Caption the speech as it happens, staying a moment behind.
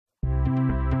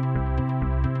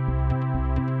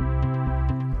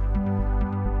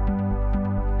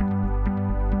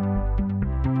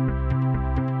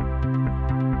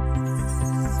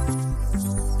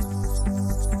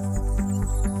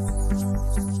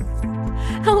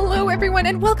Hello everyone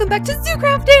and welcome back to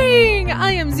ZooCrafting!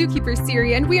 I am Zookeeper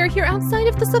Seri and we are here outside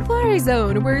of the Safari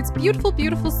Zone where its beautiful,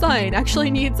 beautiful sign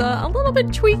actually needs a little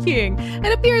bit tweaking.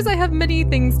 It appears I have many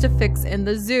things to fix in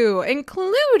the zoo,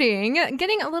 including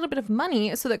getting a little bit of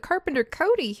money so that Carpenter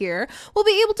Cody here will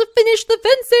be able to finish the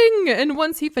fencing! And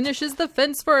once he finishes the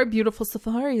fence for our beautiful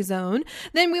Safari Zone,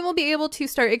 then we will be able to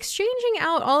start exchanging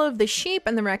out all of the sheep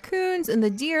and the raccoons and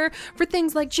the deer for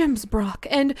things like Gemsbrock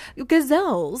and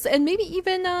gazelles and maybe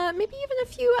even a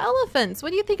few elephants. What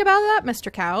do you think about that,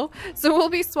 Mr. Cow? So we'll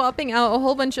be swapping out a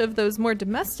whole bunch of those more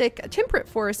domestic temperate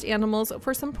forest animals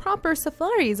for some proper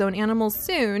Safari Zone animals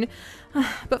soon.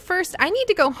 But first, I need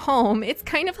to go home. It's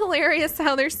kind of hilarious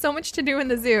how there's so much to do in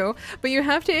the zoo, but you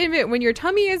have to admit when your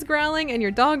tummy is growling and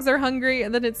your dogs are hungry,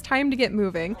 then it's time to get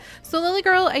moving. So Lily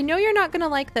girl, I know you're not gonna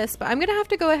like this, but I'm gonna have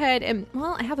to go ahead and,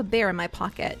 well, I have a bear in my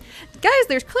pocket. Guys,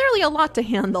 there's clearly a lot to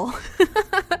handle.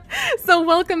 So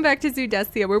welcome back to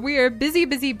Zoodesia, where we are busy,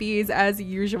 busy bees as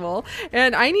usual.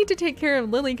 And I need to take care of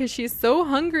Lily because she's so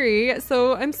hungry.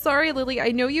 So I'm sorry, Lily,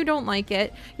 I know you don't like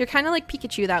it. You're kind of like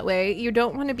Pikachu that way. You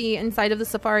don't want to be inside of the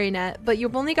safari net, but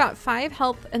you've only got 5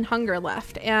 health and hunger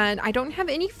left, and I don't have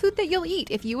any food that you'll eat.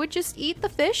 If you would just eat the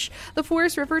fish, the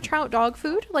forest river trout dog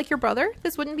food, like your brother,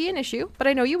 this wouldn't be an issue, but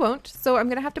I know you won't, so I'm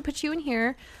gonna have to put you in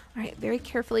here. All right, very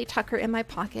carefully tuck her in my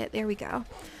pocket. There we go.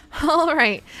 All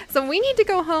right, so we need to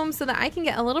go home so that I can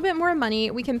get a little bit more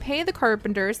money. We can pay the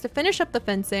carpenters to finish up the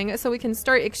fencing so we can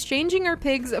start exchanging our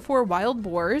pigs for wild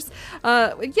boars.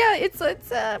 Yeah, it's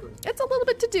a little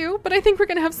bit to do, but I think we're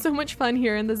gonna have so much fun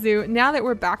here in the zoo now that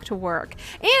we're back to work.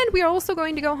 And we are also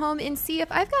going to go home and see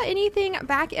if I've got anything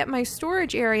back at my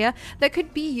storage area that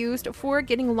could be used for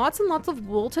getting lots and lots of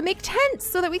wool to make tents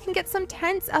so that we can get some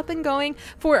tents up and going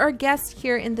for our guests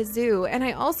here in the zoo. And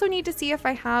I also need to see if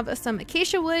I have some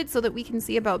acacia wood so that we can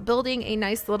see about building a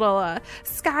nice little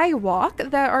skywalk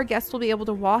that our guests will be able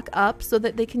to walk up so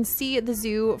that they can see the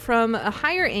zoo from a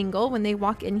higher angle when they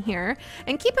walk in here.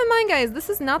 And keep in mind, guys,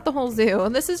 this is not the whole zoo.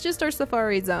 This is just our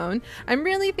Safari Zone. I'm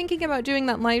really thinking about doing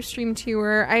that live stream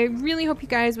tour. I really hope you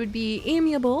guys would be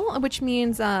amiable, which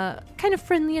means kind of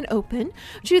friendly and open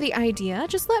to the idea.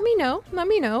 Just let me know. Let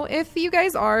me know. If you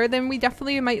guys are, then we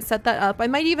definitely might set that up. I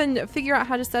might even figure out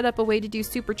how to set up a way to do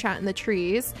super chat in the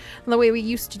trees the way we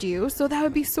used to do. So that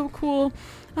would be so cool.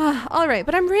 All right,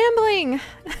 but I'm rambling.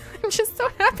 I'm just so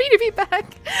happy to be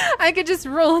back. I could just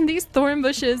roll in these thorn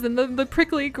bushes and the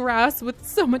prickly grass with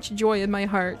so much joy in my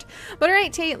heart. But all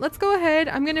right, Tate, let's go ahead.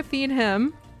 I'm gonna feed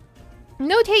him.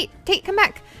 No, Tate, come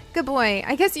back. Good boy.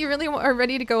 I guess you really are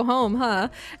ready to go home, huh?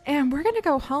 And we're gonna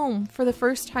go home for the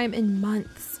first time in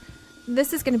months.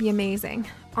 This is gonna be amazing.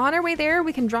 On our way there,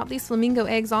 we can drop these flamingo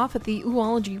eggs off at the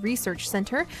Oology Research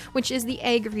Center, which is the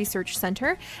egg research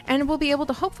center, and we'll be able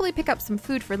to hopefully pick up some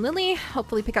food for Lily,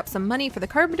 hopefully pick up some money for the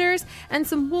carpenters, and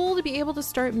some wool to be able to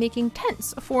start making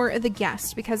tents for the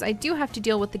guest, because I do have to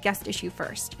deal with the guest issue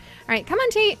first. All right, come on,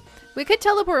 Tate. We could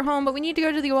teleport home, but we need to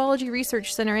go to the Oology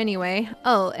Research Center anyway.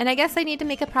 Oh, and I guess I need to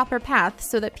make a proper path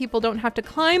so that people don't have to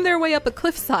climb their way up a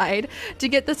cliffside to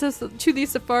get this to the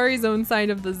Safari Zone side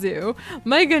of the zoo.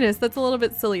 My goodness, that's a little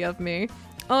bit silly of me.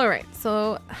 All right,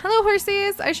 so hello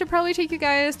horses. I should probably take you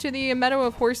guys to the meadow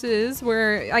of horses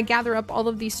where I gather up all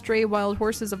of these stray wild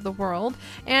horses of the world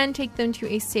and take them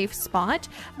to a safe spot.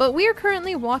 But we are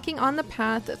currently walking on the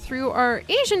path through our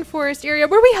Asian forest area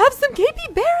where we have some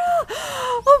capybara!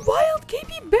 A wild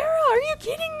capybara! Are you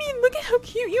kidding me? Look at how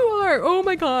cute you are! Oh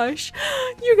my gosh!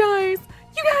 You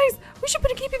guys, we should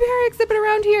put a capybara exhibit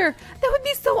around here. That would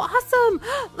be so awesome.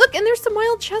 Look, and there's some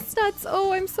wild chestnuts.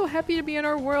 Oh, I'm so happy to be in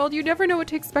our world. You never know what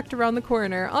to expect around the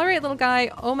corner. All right, little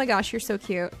guy. Oh my gosh, you're so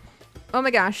cute. Oh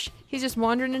my gosh, he's just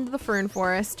wandering into the fern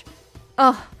forest.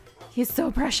 Oh, he's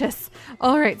so precious.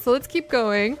 All right, so let's keep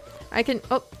going.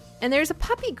 Oh, and there's a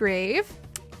puppy grave.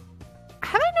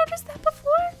 Have I noticed that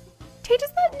before? Tate,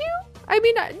 is that new? I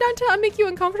mean, not to make you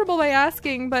uncomfortable by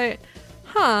asking, but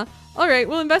huh. All right,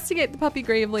 we'll investigate the puppy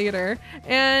grave later.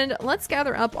 And let's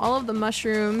gather up all of the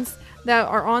mushrooms that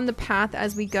are on the path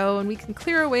as we go, and we can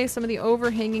clear away some of the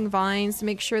overhanging vines to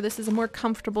make sure this is a more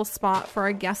comfortable spot for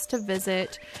our guests to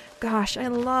visit. Gosh, I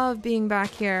love being back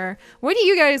here. What are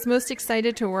you guys most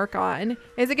excited to work on?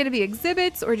 Is it going to be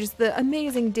exhibits or just the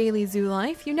amazing daily zoo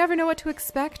life? You never know what to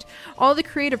expect. All the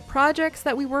creative projects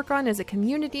that we work on as a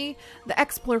community, the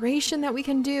exploration that we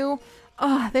can do.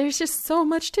 Oh, there's just so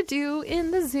much to do in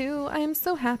the zoo. I am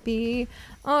so happy.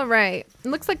 All right. It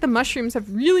looks like the mushrooms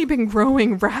have really been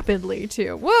growing rapidly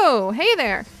too. Whoa, hey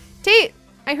there. Tate,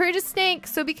 I heard a snake,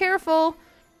 so be careful.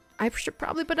 I should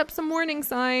probably put up some warning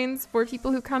signs for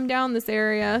people who come down this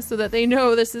area so that they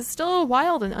know this is still a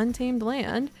wild and untamed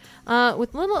land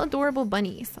with little adorable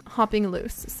bunnies hopping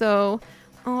loose. So,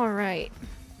 all right.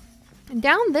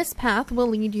 Down this path will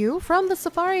lead you from the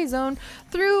safari zone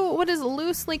through what is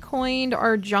loosely coined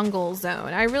our jungle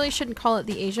zone. I really shouldn't call it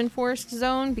the Asian forest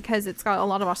zone because it's got a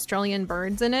lot of Australian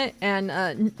birds in it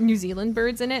and New Zealand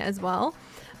birds in it as well.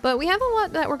 But we have a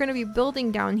lot that we're going to be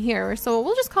building down here, so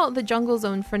we'll just call it the jungle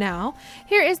zone for now.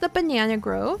 Here is the banana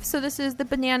grove. So this is the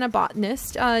banana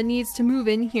botanist needs to move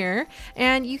in here,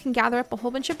 and you can gather up a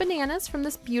whole bunch of bananas from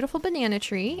this beautiful banana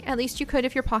tree. At least you could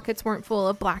if your pockets weren't full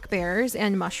of black bears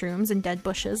and mushrooms and dead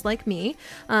bushes like me,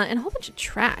 and a whole bunch of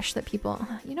trash that people,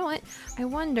 you know what, I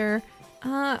wonder,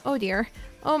 oh dear,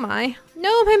 oh my,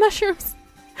 no, my mushrooms.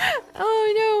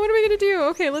 Oh no, what are we gonna do?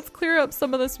 Okay, let's clear up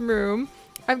some of this room.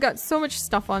 I've got so much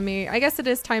stuff on me. I guess it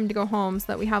is time to go home so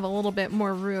that we have a little bit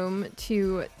more room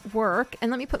to work.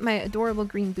 And let me put my adorable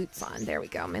green boots on. There we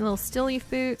go. My little still leaf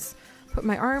boots. Put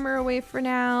my armor away for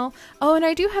now. Oh, and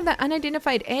I do have that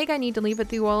unidentified egg I need to leave at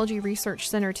the Zoology Research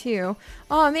Center too.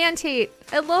 Oh man, Tate,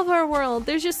 I love our world.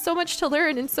 There's just so much to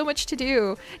learn and so much to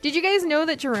do. Did you guys know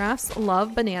that giraffes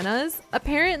love bananas?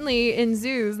 Apparently in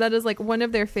zoos, that is like one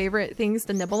of their favorite things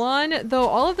to nibble on. Though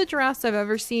all of the giraffes I've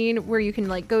ever seen where you can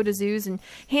like go to zoos and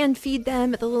hand feed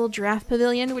them at the little giraffe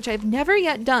pavilion, which I've never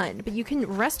yet done, but you can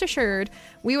rest assured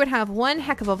we would have one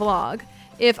heck of a vlog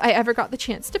if I ever got the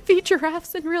chance to feed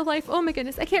giraffes in real life. Oh my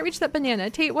goodness, I can't reach that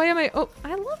banana. Tate, why am I... Oh,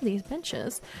 I love these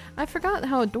benches. I forgot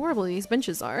how adorable these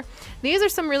benches are. These are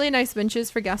some really nice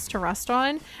benches for guests to rest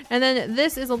on. And then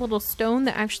this is a little stone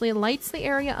that actually lights the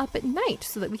area up at night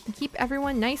so that we can keep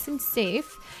everyone nice and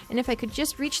safe. And if I could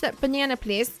just reach that banana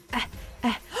place...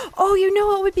 Oh, you know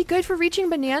what would be good for reaching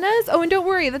bananas? Oh, and don't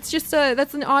worry, that's just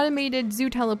that's an automated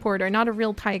zoo teleporter, not a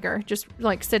real tiger, just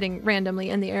like sitting randomly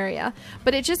in the area.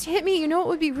 But it just hit me, you know what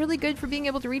would be really good for being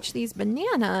able to reach these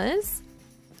bananas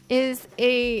is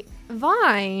a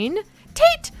vine.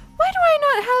 Tate, why do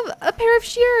I not have a pair of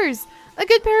shears? A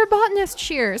good pair of botanist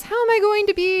shears. How am I going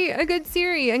to be a good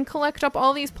Seri and collect up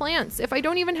all these plants if I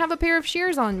don't even have a pair of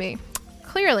shears on me?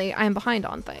 Clearly, I'm behind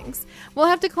on things. We'll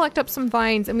have to collect up some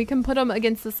vines and we can put them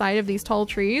against the side of these tall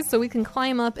trees so we can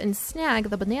climb up and snag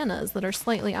the bananas that are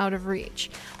slightly out of reach.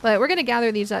 But we're going to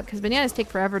gather these up because bananas take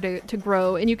forever to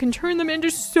grow and you can turn them into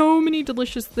so many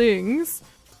delicious things.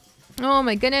 Oh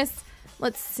my goodness.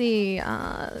 Let's see.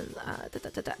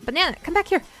 Banana, come back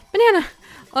here. Banana.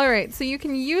 All right, so you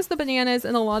can use the bananas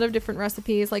in a lot of different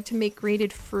recipes, like to make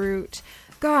grated fruit.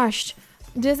 Gosh.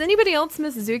 Does anybody else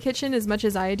miss Zoo Kitchen as much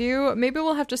as I do? Maybe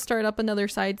we'll have to start up another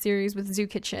side series with Zoo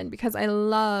Kitchen because I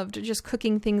loved just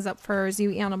cooking things up for our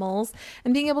zoo animals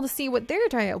and being able to see what their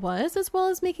diet was, as well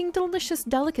as making delicious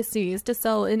delicacies to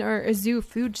sell in our zoo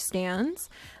food stands.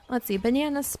 Let's see,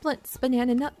 banana splits,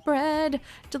 banana nut bread,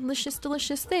 delicious,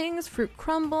 delicious things, fruit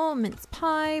crumble, mince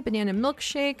pie, banana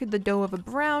milkshake, the dough of a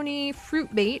brownie,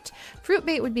 fruit bait. Fruit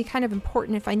bait would be kind of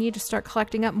important if I need to start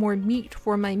collecting up more meat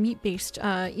for my meat-based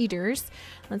eaters.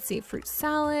 Let's see, fruit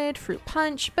salad, fruit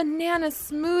punch, banana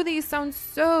smoothie sounds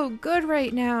so good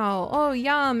right now. Oh,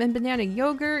 yum, and banana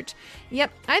yogurt.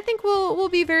 Yep, I think we'll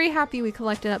be very happy we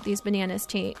collected up these bananas,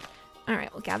 Tate. All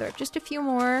right, we'll gather up just a few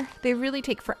more. They really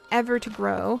take forever to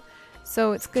grow,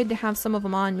 so it's good to have some of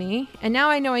them on me. And now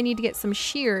I know I need to get some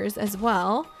shears as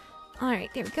well. All right,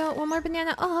 there we go. One more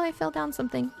banana. Oh, I fell down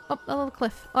something. Oh, a little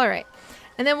cliff. All right.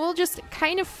 And then we'll just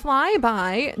kind of fly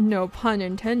by, no pun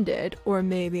intended, or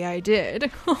maybe I did,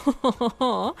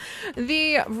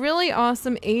 the really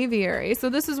awesome aviary. So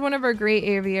this is one of our great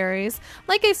aviaries.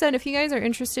 Like I said, if you guys are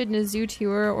interested in a zoo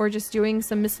tour or just doing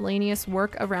some miscellaneous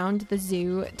work around the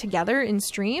zoo together in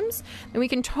streams, then we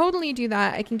can totally do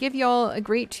that. I can give y'all a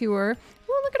great tour.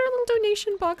 Oh, look at our little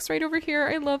donation box right over here.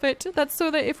 I love it. That's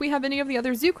so that if we have any of the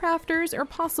other ZooCrafters or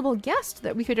possible guests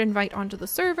that we could invite onto the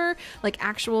server, like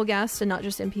actual guests and not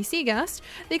just NPC guests,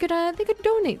 they could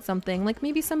donate something, like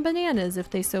maybe some bananas if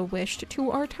they so wished,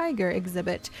 to our tiger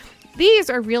exhibit. These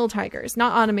are real tigers,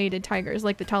 not automated tigers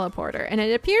like the teleporter, and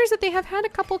it appears that they have had a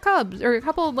couple cubs or a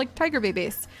couple like tiger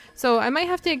babies. So I might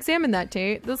have to examine that,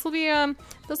 Tate. This will be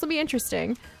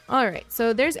interesting. All right,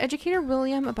 so there's Educator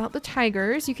William about the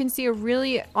tigers. You can see a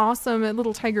really awesome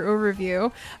little tiger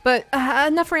overview, but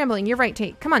enough rambling. You're right,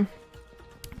 Tate. Come on.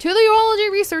 To the Zoology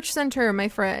Research Center, my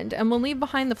friend, and we'll leave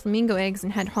behind the flamingo eggs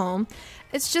and head home.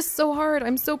 It's just so hard.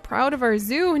 I'm so proud of our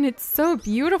zoo and it's so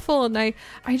beautiful, and I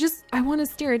want to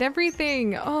stare at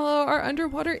everything. Oh, our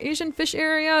underwater Asian fish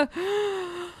area.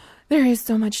 There is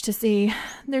so much to see.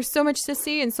 There's so much to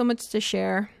see and so much to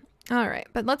share. All right,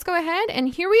 but let's go ahead, and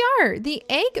here we are, the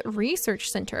Egg Research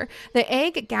Center, the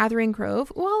Egg Gathering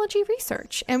Grove Oology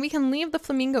Research, and we can leave the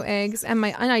flamingo eggs and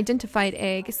my unidentified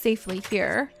egg safely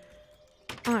here.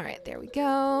 All right, there we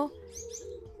go.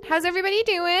 How's everybody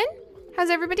doing? How's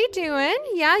everybody doing?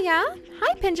 Yeah.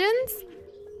 Hi, pigeons.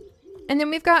 And then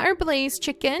we've got our blaze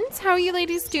chickens. How are you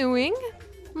ladies doing?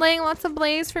 Laying lots of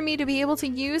blaze for me to be able to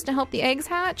use to help the eggs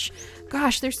hatch.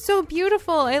 Gosh, they're so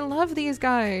beautiful. I love these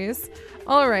guys.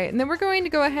 All right, and then we're going to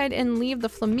go ahead and leave the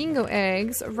flamingo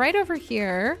eggs right over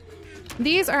here.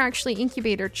 These are actually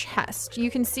incubator chests. You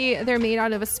can see they're made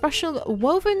out of a special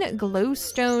woven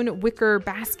glowstone wicker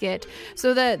basket,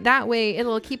 so that way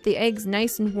it'll keep the eggs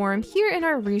nice and warm here in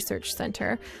our research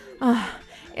center.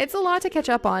 It's a lot to catch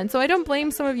up on, so I don't blame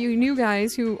some of you new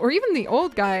guys who, or even the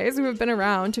old guys who have been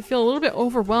around, to feel a little bit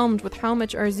overwhelmed with how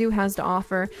much our zoo has to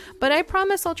offer. But I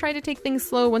promise I'll try to take things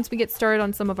slow once we get started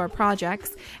on some of our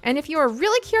projects. And if you are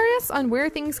really curious on where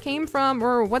things came from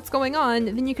or what's going on,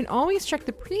 then you can always check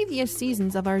the previous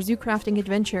seasons of our zoo crafting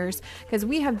adventures, because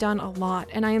we have done a lot,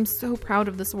 and I am so proud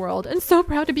of this world and so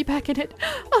proud to be back in it.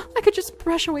 Oh, I could just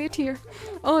brush away a tear.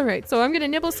 All right, so I'm gonna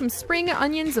nibble some spring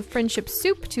onions of friendship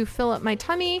soup to fill up my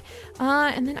tummy.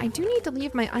 And then I do need to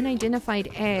leave my unidentified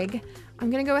egg.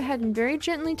 I'm gonna go ahead and very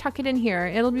gently tuck it in here.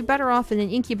 It'll be better off in an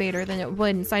incubator than it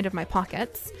would inside of my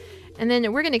pockets. And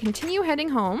then we're gonna continue heading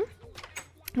home.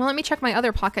 Well, let me check my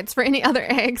other pockets for any other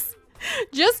eggs,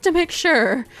 just to make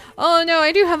sure. Oh no,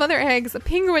 I do have other eggs, a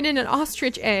penguin and an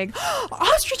ostrich egg.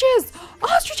 Ostriches!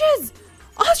 Ostriches!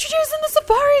 Ostriches in the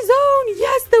safari zone!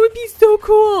 Yes, that would be so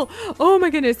cool! Oh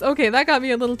my goodness. Okay, that got me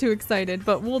a little too excited,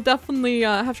 but we'll definitely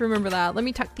have to remember that. Let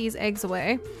me tuck these eggs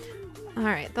away. All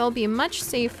right, they'll be much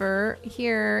safer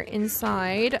here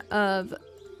inside of...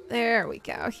 There we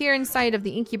go. Here inside of the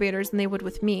incubators than they would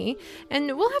with me.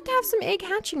 And we'll have to have some egg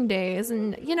hatching days.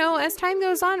 And, you know, as time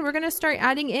goes on, we're going to start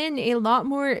adding in a lot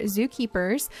more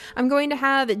zookeepers. I'm going to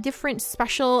have different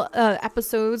special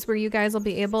episodes where you guys will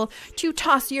be able to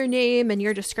toss your name and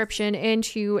your description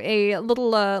into a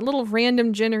little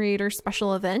random generator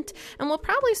special event. And we'll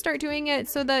probably start doing it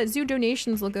so that zoo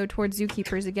donations will go towards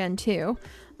zookeepers again, too.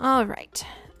 All right.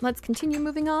 Let's continue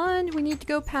moving on. We need to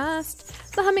go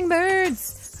past the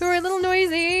hummingbirds, who are a little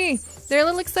noisy. They're a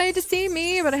little excited to see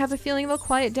me, but I have a feeling they'll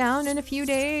quiet down in a few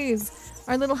days.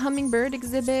 Our little hummingbird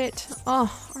exhibit.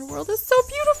 Oh, our world is so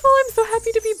beautiful. I'm so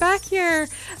happy to be back here.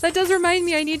 That does remind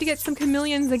me I need to get some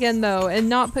chameleons again, though, and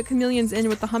not put chameleons in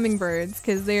with the hummingbirds,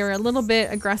 because they are a little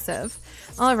bit aggressive.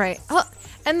 All right. Oh,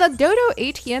 and the Dodo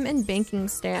ATM and banking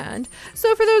stand.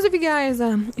 So for those of you guys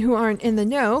who aren't in the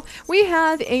know, we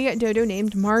have a dodo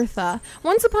named Martha.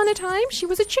 Once upon a time, she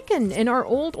was a chicken in our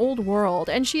old world,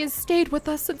 and she has stayed with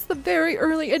us since the very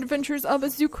early adventures of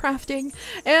zoo crafting.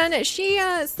 And she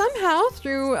somehow,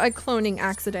 through a cloning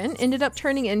accident, ended up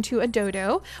turning into a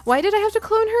dodo. Why did I have to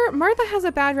clone her? Martha has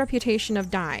a bad reputation of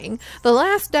dying. The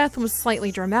last death was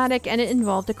slightly dramatic, and it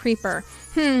involved a creeper.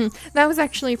 That was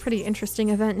actually a pretty interesting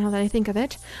event now that I think of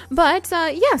it. But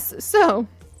yes, so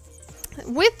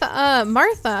with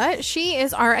Martha, she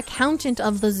is our accountant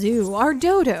of the zoo, our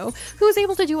dodo, who is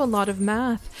able to do a lot of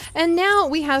math. And now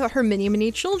we have her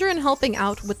many children helping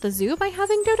out with the zoo by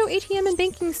having dodo ATM and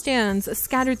banking stands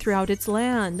scattered throughout its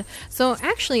land. So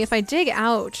actually, if I dig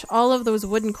out all of those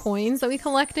wooden coins that we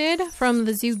collected from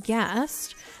the zoo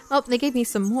guest, oh, they gave me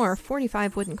some more,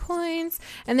 45 wooden coins.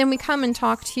 And then we come and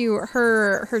talk to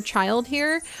her child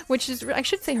here, which is, I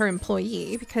should say her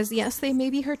employee, because yes, they may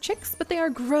be her chicks, but they are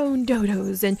grown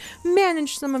dodos and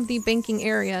manage some of the banking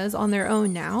areas on their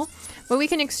own now. But we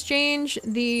can exchange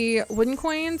the wooden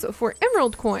coins for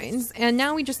emerald coins. And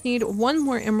now we just need one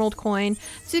more emerald coin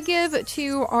to give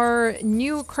to our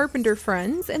new carpenter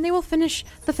friends, and they will finish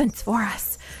the fence for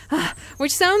us.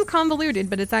 Which sounds convoluted,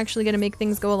 but it's actually going to make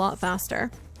things go a lot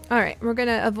faster. All right, we're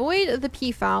gonna avoid the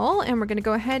peafowl and we're gonna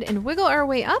go ahead and wiggle our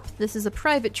way up. This is a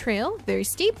private trail, very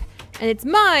steep, and it's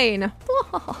mine.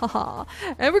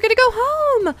 And we're gonna go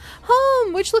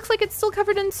home, which looks like it's still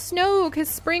covered in snow because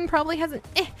spring probably hasn't,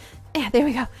 there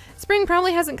we go. Spring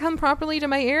probably hasn't come properly to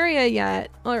my area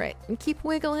yet. All right, and keep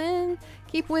wiggling.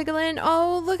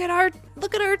 Oh, look at our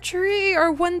tree,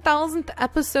 our 1000th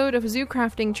episode of Zoo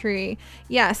Crafting tree.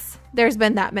 Yes, there's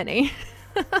been that many.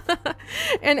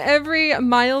 And every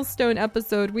milestone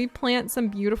episode, we plant some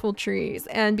beautiful trees.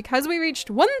 And because we reached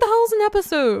 1000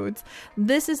 episodes,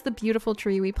 this is the beautiful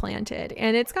tree we planted.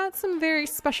 And it's got some very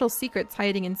special secrets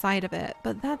hiding inside of it.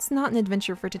 But that's not an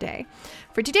adventure for today.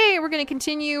 For today, we're going to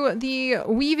continue the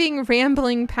weaving,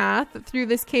 rambling path through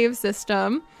this cave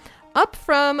system, up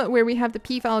from where we have the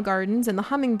peafowl gardens and the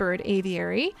hummingbird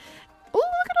aviary. Oh,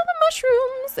 look at all the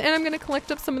mushrooms, and I'm gonna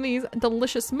collect up some of these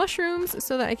delicious mushrooms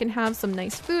so that I can have some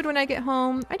nice food when I get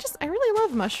home. I really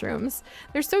love mushrooms.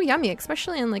 They're so yummy,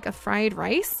 especially in like a fried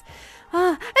rice.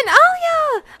 And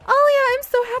Alia! Alia, I'm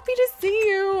so happy to see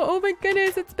you. Oh my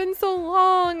goodness, it's been so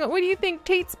long. What do you think?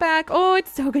 Tate's back. Oh,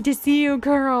 it's so good to see you,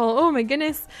 girl. Oh my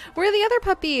goodness. Where are the other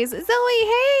puppies? Zoe,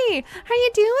 hey! How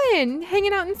you doing?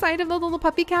 Hanging out inside of the little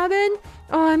puppy cabin?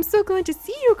 Oh, I'm so glad to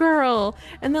see you, girl.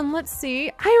 And then let's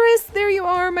see. Iris, there you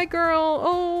are, my girl.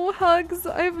 Oh, hugs.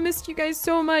 I've missed you guys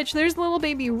so much. There's little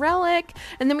baby Relic.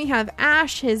 And then we have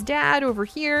Ash, his dad, over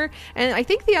here. And I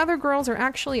think the other girls are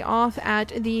actually off at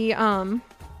the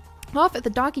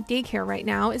doggy daycare right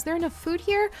now. Is there enough food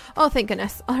here? Oh, thank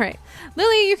goodness. All right.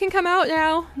 Lily, you can come out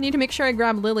now. Need to make sure I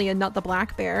grab Lily and not the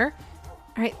black bear.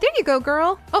 All right, there you go,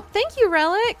 girl. Oh, thank you,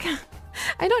 Relic.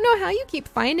 I don't know how you keep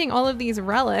finding all of these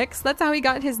relics. That's how he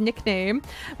got his nickname.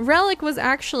 Relic was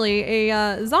actually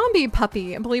a zombie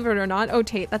puppy, believe it or not. Oh,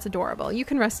 Tate, that's adorable. You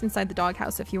can rest inside the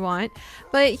doghouse if you want.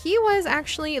 But he was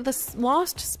actually the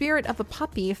lost spirit of a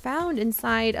puppy found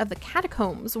inside of the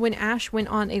catacombs when Ash went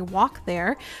on a walk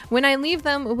there. When I leave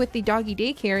them with the doggy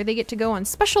daycare, they get to go on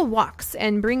special walks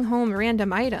and bring home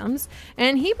random items.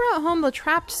 And he brought home the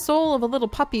trapped soul of a little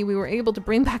puppy we were able to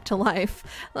bring back to life.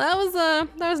 That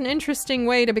was an interesting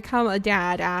way to become a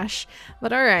dad, Ash.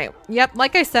 But all right. Yep,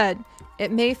 like I said,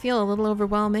 it may feel a little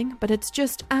overwhelming, but it's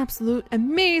just absolute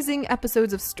amazing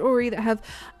episodes of story that have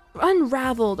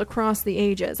unraveled across the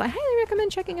ages. I highly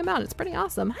recommend checking them out. It's pretty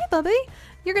awesome. Hi, Bubby.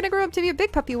 You're gonna grow up to be a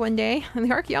big puppy one day, and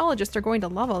the archaeologists are going to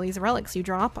love all these relics you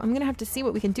drop. I'm gonna have to see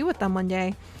what we can do with them one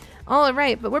day. All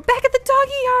right, but we're back at the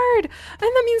doggy yard, and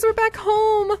that means we're back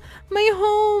home. My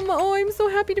home. Oh, I'm so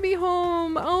happy to be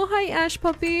home. Oh, hi, Ash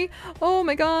puppy. Oh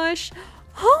my gosh.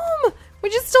 Home!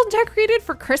 Which is still decorated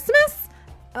for Christmas?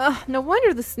 No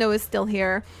wonder the snow is still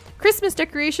here. Christmas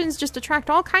decorations just attract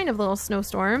all kind of little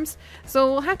snowstorms,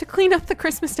 so we'll have to clean up the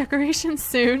Christmas decorations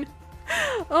soon.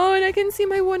 Oh, and I can see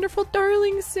my wonderful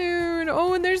darling soon.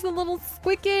 Oh, and there's the little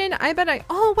squicken.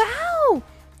 Oh, wow!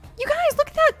 You guys, look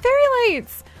at that! Fairy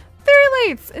lights! Fairy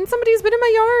lights! And somebody's been in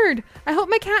my yard! I hope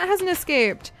my cat hasn't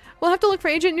escaped. We'll have to look for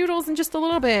Agent Noodles in just a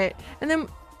little bit. And then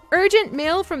urgent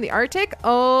mail from the Arctic?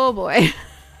 Oh boy.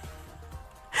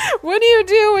 What do you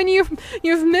do when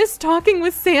you've missed talking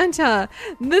with Santa?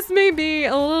 This may be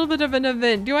a little bit of an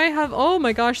event. Do I have, oh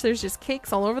my gosh, there's just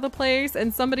cakes all over the place,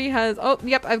 and somebody has, oh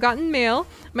yep, I've gotten mail.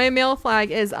 My mail flag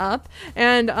is up,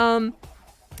 and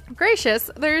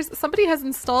gracious, somebody has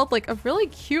installed like a really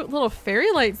cute little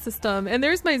fairy light system, and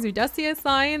there's my Zoodesia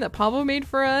sign that Pablo made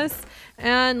for us.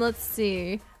 And let's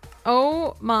see,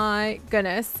 oh my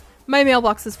goodness, my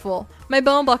mailbox is full. My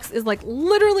mailbox is like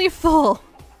literally full.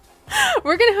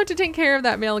 We're gonna have to take care of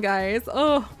that mail, guys.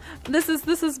 Oh, this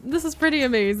is pretty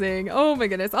amazing. Oh my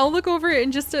goodness, I'll look over it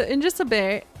in just a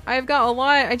bit. I've got a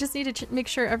lot. I just need to make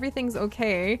sure everything's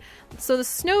okay. So the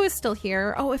snow is still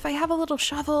here. Oh, if I have a little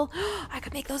shovel, I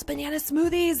could make those banana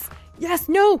smoothies. Yes,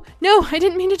 no, I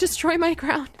didn't mean to destroy my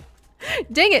ground.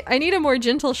 Dang it, I need a more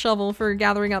gentle shovel for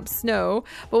gathering up snow,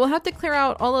 but we'll have to clear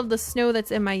out all of the snow that's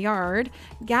in my yard,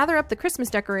 gather up the Christmas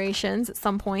decorations at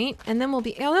some point, and then we'll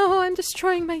be, oh, I'm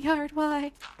destroying my yard,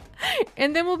 why?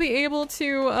 And then we'll be able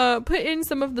to put in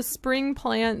some of the spring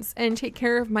plants and take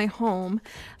care of my home.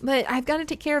 But I've got to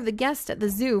take care of the guests at the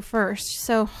zoo first,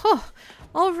 so,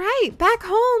 all right, back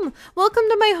home. Welcome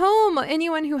to my home,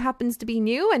 anyone who happens to be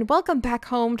new, and welcome back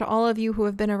home to all of you who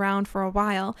have been around for a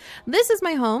while. This is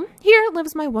my home. Here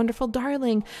lives my wonderful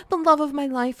darling, the love of my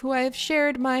life, who I have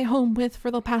shared my home with for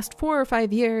the past 4 or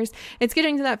 5 years. It's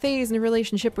getting to that phase in a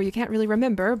relationship where you can't really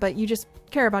remember, but you just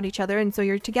care about each other, and so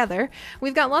you're together.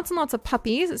 We've got lots and lots of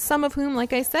puppies, some of whom,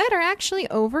 like I said, are actually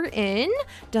over in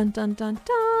dun dun dun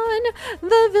dun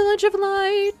the Village of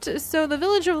Light. So the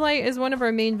Village of Light is one of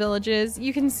our main villages.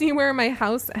 You can see where my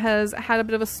house has had a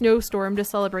bit of a snowstorm to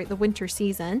celebrate the winter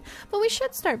season, but we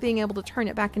should start being able to turn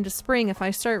it back into spring if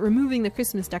I start removing the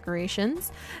Christmas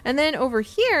decorations. And then over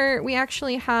here we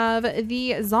actually have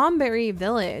the Zombie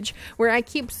Village, where I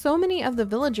keep so many of the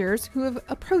villagers who have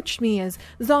approached me as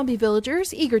zombie villagers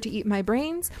eager to eat my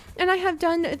brains, and I have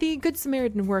done the Good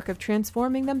Samaritan work of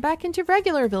transforming them back into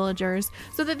regular villagers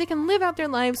so that they can live out their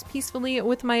lives peacefully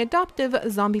with my adoptive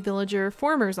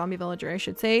former zombie villager I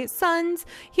should say, sons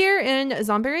here in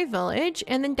Zombie Village.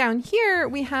 And then down here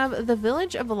we have the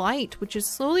Village of Light, which is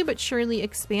slowly but surely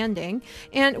expanding,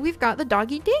 and we've got the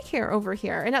doggy daycare over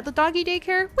here, and at the doggy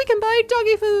daycare we can buy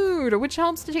doggy food, which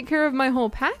helps to take care of my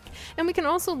whole pack, and we can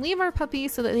also leave our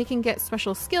puppies so that they can get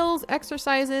special skills,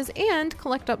 exercises, and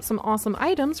collect up some awesome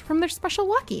items from their special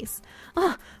walkies.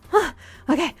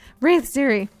 Okay, breathe,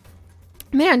 Seri.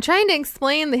 Man, trying to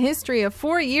explain the history of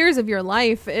 4 years of your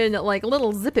life in like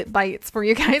little zip-it bites for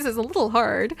you guys is a little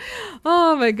hard.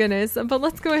 Oh my goodness. But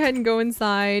let's go ahead and go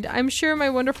inside. I'm sure my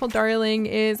wonderful darling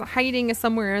is hiding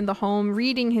somewhere in the home,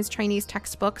 reading his Chinese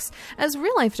textbooks, as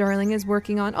real life darling is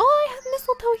working on, oh, I have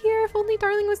mistletoe here. If only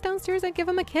darling was downstairs, I'd give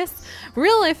him a kiss.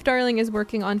 Real life darling is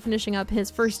working on finishing up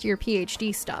his first year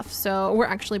PhD stuff. So we're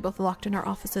actually both locked in our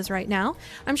offices right now.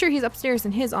 I'm sure he's upstairs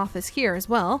in his office here as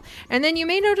well. And then you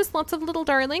may notice lots of little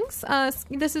darlings.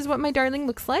 This is what my darling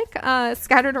looks like,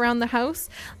 scattered around the house,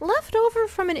 left over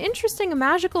from an interesting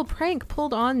magical prank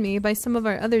pulled on me by some of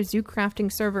our other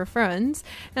ZooCrafting server friends.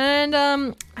 And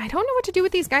I don't know what to do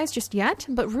with these guys just yet,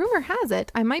 but rumor has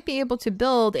it I might be able to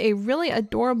build a really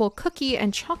adorable cookie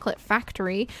and chocolate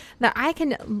factory that I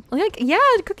can, like, yeah,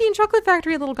 cookie and chocolate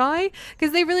factory, little guy,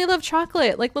 because they really love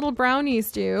chocolate like little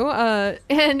brownies do.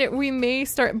 And we may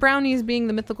start, brownies being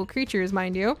the mythical creatures,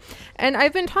 mind you. And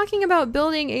I've been talking about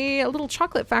building a little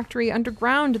chocolate factory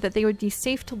underground that they would be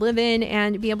safe to live in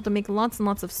and be able to make lots and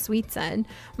lots of sweets in.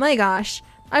 My gosh,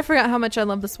 I forgot how much I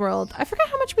love this world. I forgot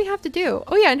how much we have to do.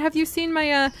 Oh yeah, and have you seen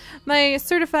my my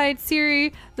certified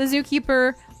Seri, the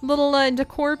zookeeper, little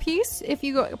decor piece? If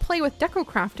you go play with deco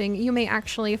crafting, you may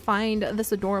actually find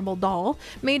this adorable doll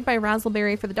made by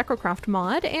Razzleberry for the DecoCraft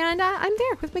mod, and I'm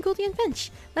there with my Goldie and Finch.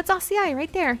 That's OCI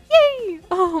right there. Yay!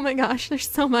 Oh my gosh, there's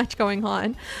so much going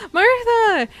on.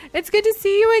 Martha, it's good to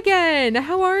see you again.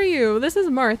 How are you? This is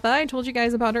Martha. I told you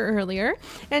guys about her earlier,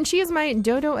 and she is my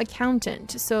dodo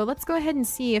accountant. So let's go ahead and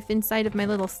see if inside of my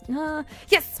little...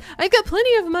 yes! I've got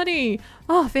plenty of money!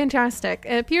 Oh, fantastic.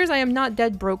 It appears I am not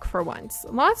dead broke for once.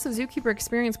 Lots of Zookeeper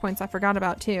experience points I forgot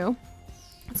about too.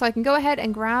 So I can go ahead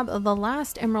and grab the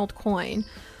last emerald coin.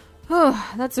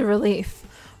 Oh, that's a relief.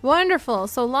 Wonderful.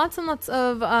 So lots and lots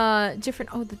of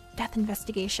different... oh, the death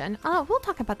investigation. Oh, we'll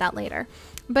talk about that later.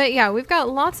 But yeah, we've got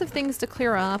lots of things to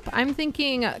clear up. I'm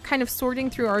thinking kind of sorting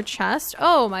through our chest.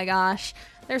 Oh my gosh.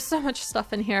 There's so much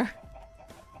stuff in here.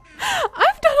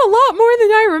 I've done a lot more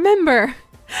than I remember.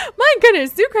 My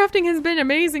goodness, ZooCrafting has been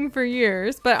amazing for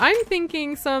years, but I'm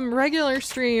thinking some regular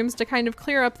streams to kind of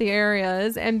clear up the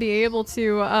areas and be able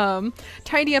to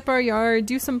tidy up our yard,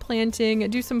 do some planting,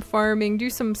 do some farming, do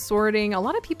some sorting. A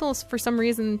lot of people, for some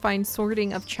reason, find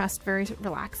sorting of chests very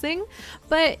relaxing.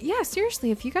 But yeah,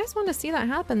 seriously, if you guys want to see that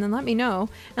happen, then let me know.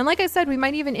 And like I said, we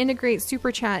might even integrate Super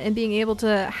Chat and being able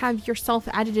to have yourself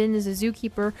added in as a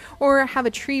zookeeper, or have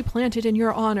a tree planted in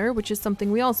your honor, which is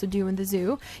something we also do in the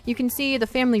zoo. You can see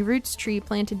the family roots tree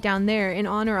planted down there in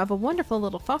honor of a wonderful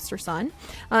little foster son.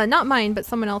 Not mine, but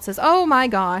someone else's. Oh my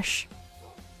gosh.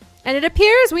 And it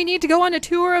appears we need to go on a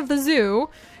tour of the zoo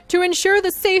to ensure the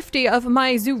safety of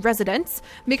my zoo residents,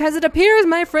 because it appears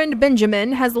my friend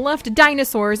Benjamin has left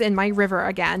dinosaurs in my river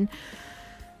again.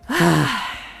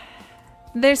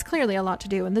 There's clearly a lot to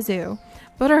do in the zoo.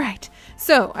 But alright,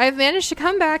 so I've managed to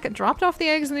come back, dropped off the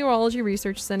eggs in the Urology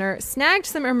Research Center, snagged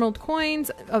some emerald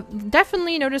coins.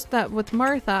 Definitely noticed that with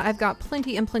Martha, I've got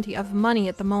plenty and plenty of money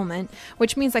at the moment,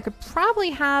 which means I could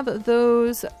probably have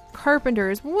those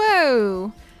carpenters.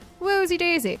 Whoa! Whoa-zy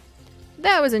daisy.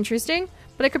 That was interesting.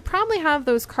 But I could probably have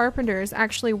those carpenters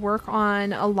actually work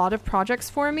on a lot of projects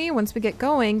for me once we get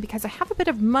going, because I have a bit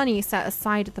of money set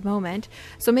aside at the moment.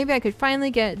 So maybe I could finally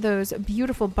get those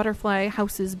beautiful butterfly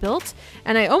houses built.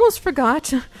 And I almost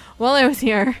forgot while I was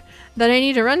here that I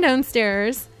need to run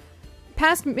downstairs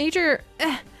past Major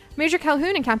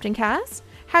Calhoun and Captain Kaz.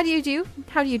 How do you do?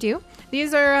 How do you do?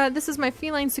 These are, this is my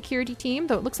feline security team,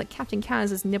 though it looks like Captain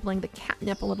Kaz is nibbling the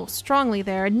catnip a little strongly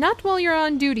there. Not while you're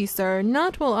on duty, sir.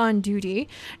 Not while on duty.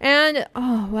 And,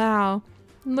 oh, wow.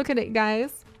 Look at it,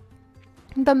 guys.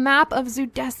 The map of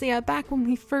Zoodesia back when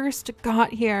we first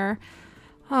got here.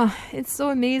 Oh, it's so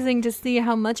amazing to see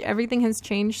how much everything has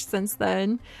changed since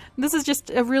then. This is just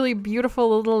a really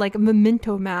beautiful little like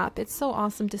memento map. It's so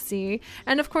awesome to see.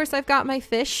 And of course I've got my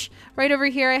fish. Right over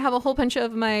here I have a whole bunch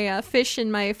of my fish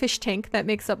in my fish tank that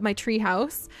makes up my tree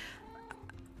house.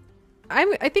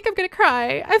 I think I'm gonna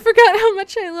cry. I forgot how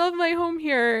much I love my home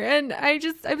here, and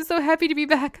I'm so happy to be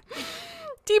back.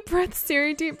 Deep breaths,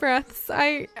 Seri, deep breaths.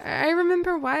 I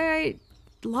remember why I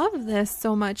love this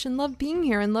so much and love being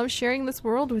here and love sharing this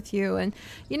world with you. And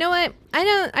you know what, I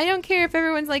don't care if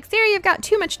everyone's like, Seri, you've got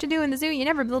too much to do in the zoo, you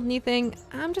never build anything.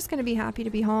 I'm just gonna be happy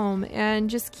to be home and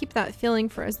just keep that feeling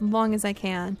for as long as I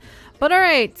can. But all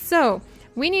right, so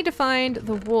we need to find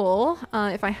the wool,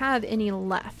 if I have any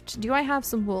left. Do I have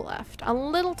some wool left? A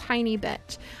little tiny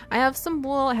bit. I have some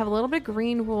wool. I have a little bit of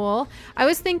green wool. I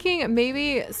was thinking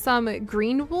maybe some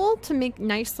green wool to make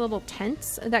nice little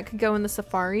tents that could go in the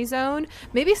safari zone.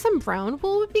 Maybe some brown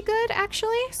wool would be good,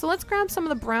 actually. So let's grab some of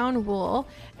the brown wool.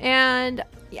 And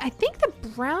I think the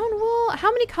brown wool,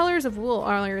 how many colors of wool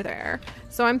are there?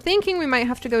 So I'm thinking we might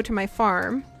have to go to my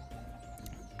farm.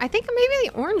 I think maybe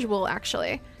the orange wool,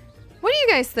 actually. What do you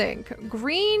guys think?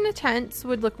 Green tents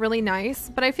would look really nice,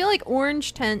 but I feel like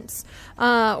orange tents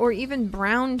or even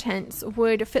brown tents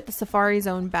would fit the safari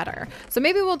zone better. So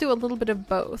maybe we'll do a little bit of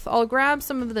both. I'll grab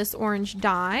some of this orange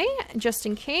dye just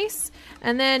in case,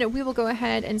 and then we will go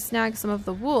ahead and snag some of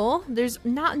the wool. There's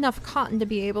not enough cotton to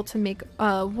be able to make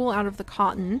wool out of the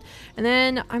cotton. And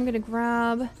then I'm gonna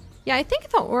grab, yeah, I think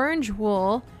the orange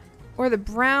wool or the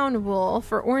brown wool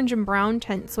for orange and brown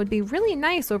tents would be really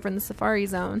nice over in the safari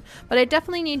zone, but I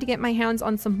definitely need to get my hands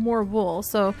on some more wool.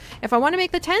 So if I want to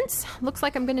make the tents, looks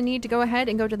like I'm going to need to go ahead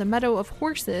and go to the Meadow of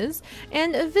Horses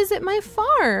and visit my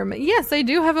farm. Yes, I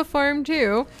do have a farm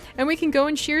too, and we can go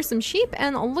and shear some sheep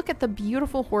and look at the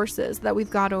beautiful horses that we've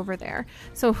got over there.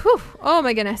 So whew, oh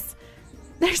my goodness.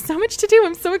 There's so much to do.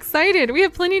 I'm so excited. We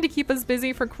have plenty to keep us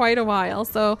busy for quite a while.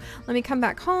 So let me come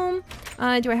back home.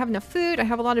 Do I have enough food? I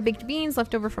have a lot of baked beans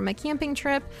left over from my camping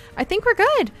trip. I think we're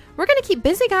good. We're going to keep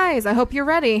busy, guys. I hope you're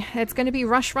ready. It's going to be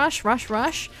rush, rush, rush,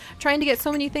 rush. Trying to get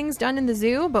so many things done in the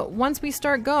zoo. But once we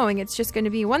start going, it's just going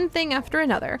to be one thing after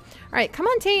another. All right, come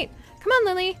on, Tate. Come on,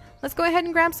 Lily. Let's go ahead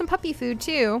and grab some puppy food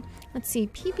too. Let's see,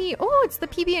 PB. Oh, it's the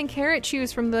PB and carrot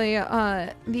chews from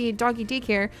the doggy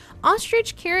daycare.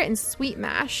 Ostrich, carrot, and sweet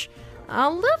mash. A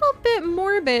little bit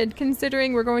morbid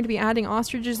considering we're going to be adding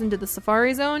ostriches into the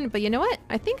safari zone, but you know what?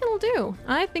 I think it'll do.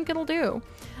 I think it'll do.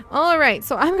 All right,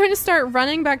 so I'm going to start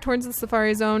running back towards the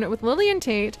safari zone with Lily and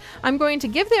Tate. I'm going to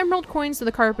give the emerald coins to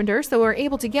the carpenter so we're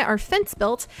able to get our fence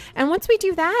built. And once we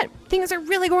do that, things are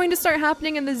really going to start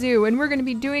happening in the zoo. And we're going to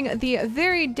be doing the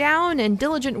very down and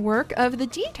diligent work of the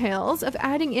details of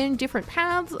adding in different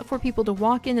paths for people to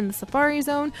walk in the safari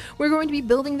zone. We're going to be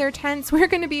building their tents. We're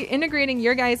going to be integrating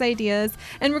your guys' ideas.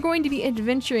 And we're going to be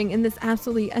adventuring in this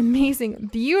absolutely amazing,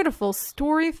 beautiful,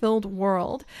 story-filled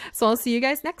world. So I'll see you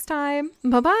guys next time.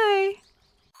 Bye-bye.